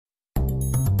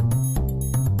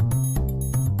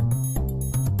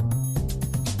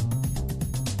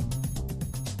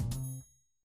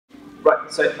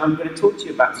so I'm going to talk to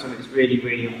you about something that's really,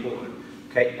 really important.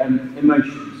 Okay,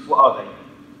 emotions. What are they?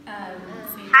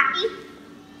 Happy.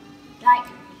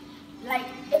 Like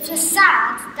if you're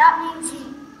sad, that means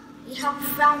you have a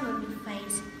frown on your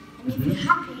face, and if you're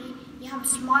happy, you have a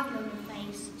smile on your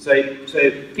face. So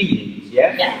feelings,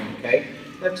 yeah? Yeah. Okay.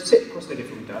 Now to sit across the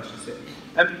different dash.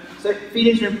 So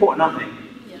feelings are important, aren't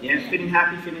they? Yeah. Feeling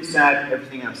happy, feeling sad,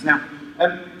 everything else. Now,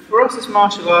 for us as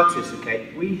martial artists,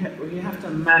 okay, we have to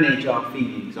manage our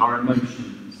feelings, our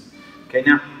emotions. Okay.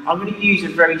 Now, I'm going to use a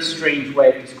very strange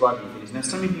way of describing feelings. Now,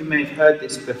 some of you may have heard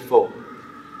this before.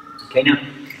 Okay. Now,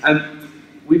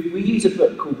 we use a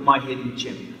book called My Hidden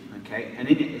Chimp. Okay, and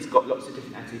in it, it's got lots of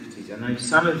different activities. I know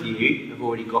some of you have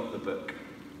already got the book.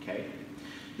 Okay.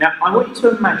 Now, I want you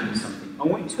to imagine something. I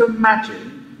want you to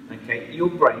imagine, okay, your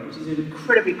brain, which is an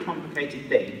incredibly complicated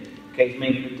thing, okay, is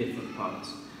made up of different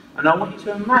parts. And I want you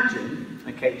to imagine,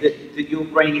 okay, that your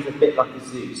brain is a bit like a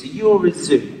zoo. So you're a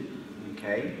zoo,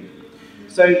 okay?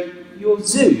 So your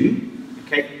zoo,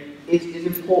 okay, is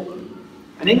important.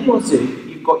 And in your zoo,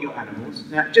 you've got your animals.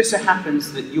 Now, it just so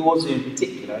happens that your zoo in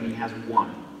particular only has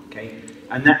one, okay?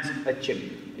 And that's a chimp,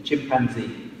 a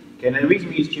chimpanzee. Okay, now the reason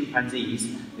we use chimpanzees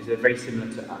is they're very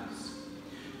similar to us.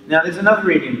 Now, there's another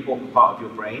really important part of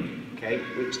your brain, okay,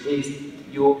 which is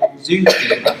your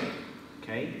zookeeper,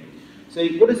 okay? So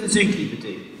what does a zookeeper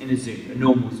do in a zoo, a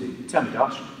normal zoo? Tell me,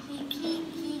 Dash.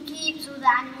 He keeps all the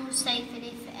animals safe, and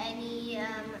if any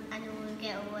animal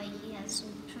get away, he has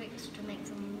some tricks to make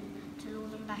them, to lure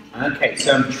them back in. Okay,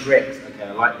 some tricks. Okay,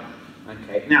 I like that.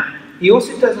 Okay, now, he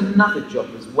also does another job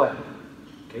as well.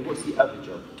 Okay, what's the other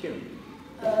job? Kieran?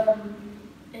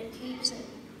 It keeps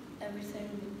everything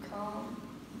calm.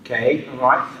 Okay,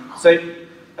 alright. So,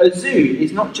 a zoo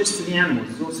is not just for the animals,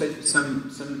 it's also for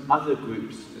some other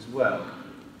groups as well.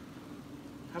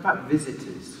 How about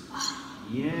visitors?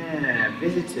 Yeah,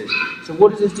 visitors. So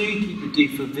what does a zookeeper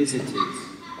do for visitors?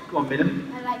 Go on,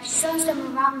 Willem. Like shows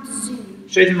them around the zoo.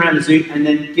 Shows them around the zoo and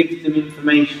then gives them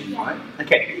information, right?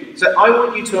 Okay, so I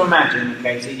want you to imagine,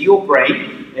 okay, so your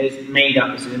brain is made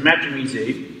up, it's an imaginary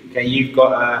zoo. Okay, you've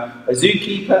got a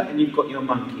zookeeper and you've got your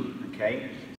monkey, okay?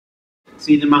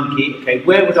 See the monkey, okay,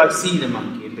 where would I see the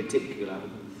monkey in particular?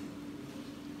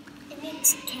 In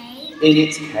its cage. In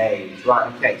its cage,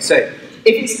 right, okay. So, if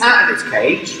it's out of its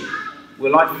cage,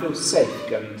 will I feel safe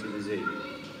going to the zoo?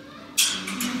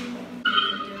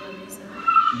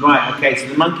 Right, okay, so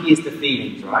the monkey is the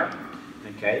feelings, right?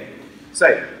 Okay, so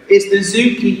it's the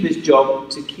zookeeper's job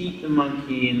to keep the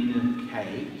monkey in the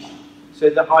cage so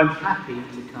that I'm happy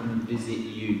to come and visit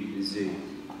you, the zoo,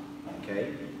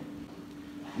 okay?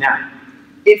 Now,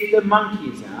 if the monkey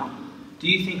is out, do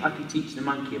you think I could teach the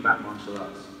monkey about martial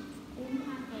arts?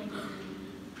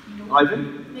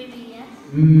 Ivan? Maybe yes.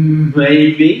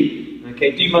 Maybe.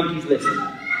 Okay, do monkeys listen?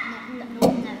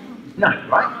 No. No,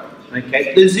 right?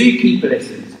 Okay, the zookeeper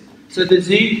listens. So the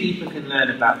zookeeper can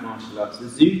learn about martial arts. The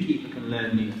zookeeper can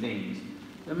learn new things.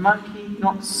 The monkey,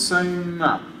 not so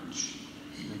much.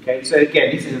 Okay, so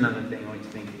again, this is another thing I want you to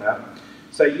think about.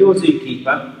 So your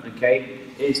zookeeper, okay,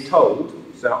 is told,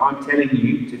 so I'm telling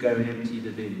you to go and empty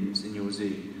the bins in your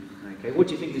zoo. Okay, what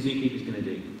do you think the zookeeper's going to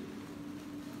do?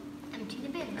 Empty the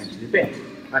bins. Empty the bins.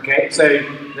 Okay, so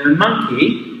the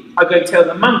monkey, I go tell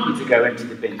the monkey to go empty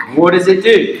the bins. What does it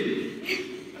do?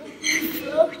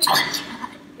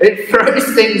 It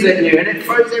throws things at you and it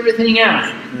throws everything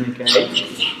out. Okay,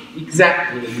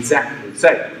 exactly.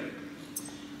 So,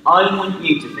 I want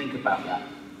you to think about that.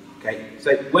 Okay,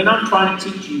 so when I'm trying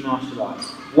to teach you martial arts,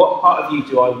 what part of you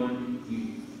do I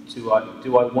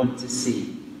want to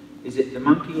see? Is it the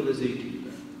monkey or the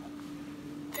zookeeper?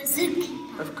 The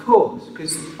zookeeper. Of course,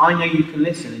 because I know you can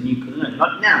listen and you can learn.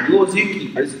 Like now, your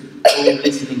zookeepers are all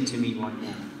listening to me right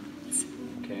now.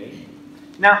 Okay.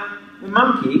 Now, the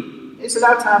monkey is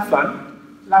allowed to have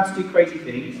fun, allowed to do crazy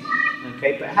things,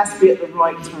 okay, but it has to be at the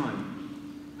right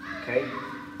time. Okay?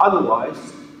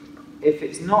 Otherwise, if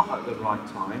it's not at the right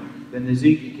time, then the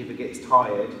zookeeper gets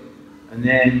tired and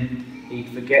then he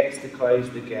forgets to close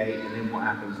the gate, and then what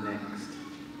happens next?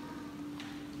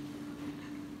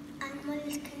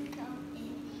 Animals can go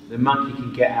in. The monkey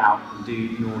can get out and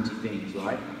do naughty things,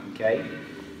 right? Okay?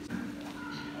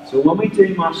 So when we're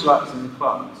doing martial arts in the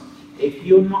class, if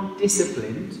you're not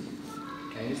disciplined,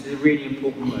 okay, this is a really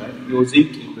important word, your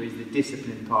zookeeper is the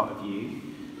disciplined part of you,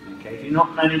 okay, if you're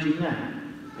not managing that,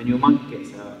 and your monkey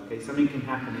gets hurt, okay, something can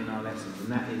happen in our lessons, and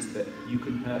that is that you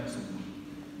can hurt someone.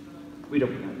 We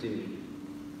don't want that, do we?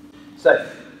 So,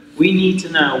 we need to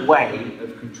know a way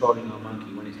of controlling our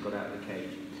monkey when it's got out of the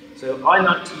cage. So I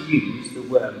like to use the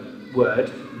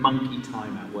word monkey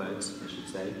timeout, words, I should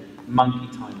say, monkey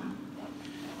timeout.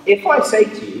 If I say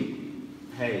to you,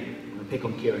 hey, I'm going to pick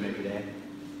on Kieran over there.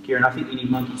 Kieran, I think you need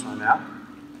monkey time out.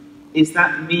 Is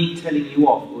that me telling you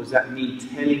off, or is that me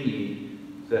telling you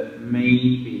that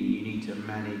maybe you need to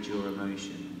manage your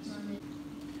emotions?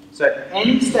 So at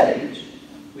any stage,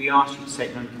 we ask you to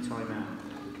take monkey time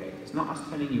out. Okay, it's not us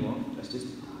telling you off, that's just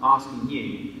asking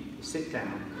you to sit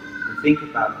down and think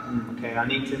about, okay, I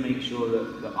need to make sure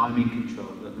that I'm in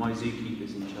control, that my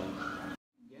zookeeper's in charge.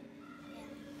 Yeah?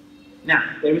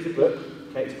 Now, there is a book,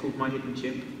 okay, it's called My Hidden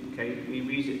Chimp. Okay, we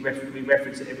use it, we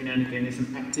reference it every now and again. There's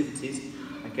some activities.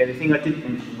 Okay, the thing I didn't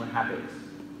mention were habits.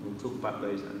 We'll talk about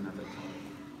those at another time.